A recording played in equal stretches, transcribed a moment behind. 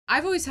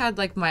I've always had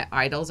like my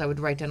idols. I would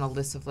write down a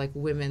list of like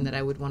women that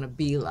I would want to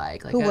be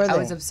like. Who were I they?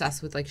 was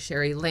obsessed with like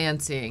Sherry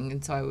Lansing,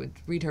 and so I would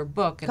read her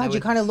book. And God, you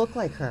kind of look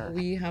like her.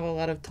 We have a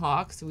lot of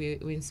talks. We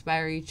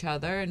inspire each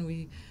other, and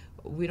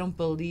we don't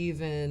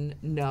believe in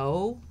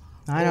no.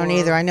 I don't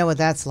either. I know what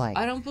that's like.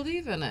 I don't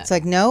believe in it. It's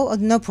like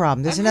no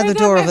problem. There's another heard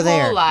door that over my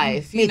there. Whole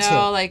life, Me you know,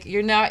 too. like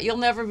you'll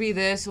never be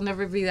this, you'll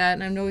never be that,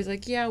 and I'm always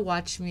like, yeah,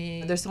 watch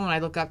me. There's someone I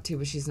look up to,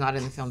 but she's not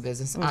in the film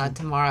business.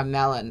 Tamara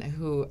Mellon,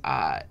 who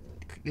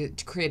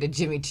created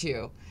Jimmy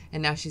Choo,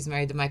 and now she's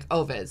married to Mike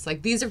Ovitz.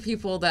 Like these are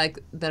people that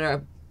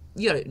are,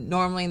 you know,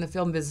 normally in the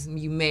film business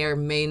you may or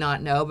may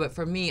not know, but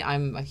for me,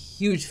 I'm a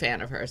huge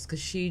fan of hers because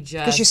she's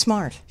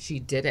smart. She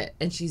did it,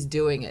 and she's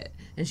doing it,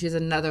 and she's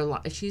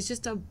she's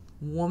just a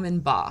woman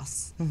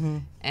boss,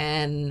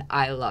 and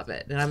I love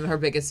it, and I'm her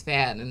biggest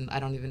fan, and I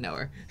don't even know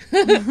her.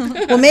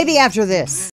 Well, maybe after this.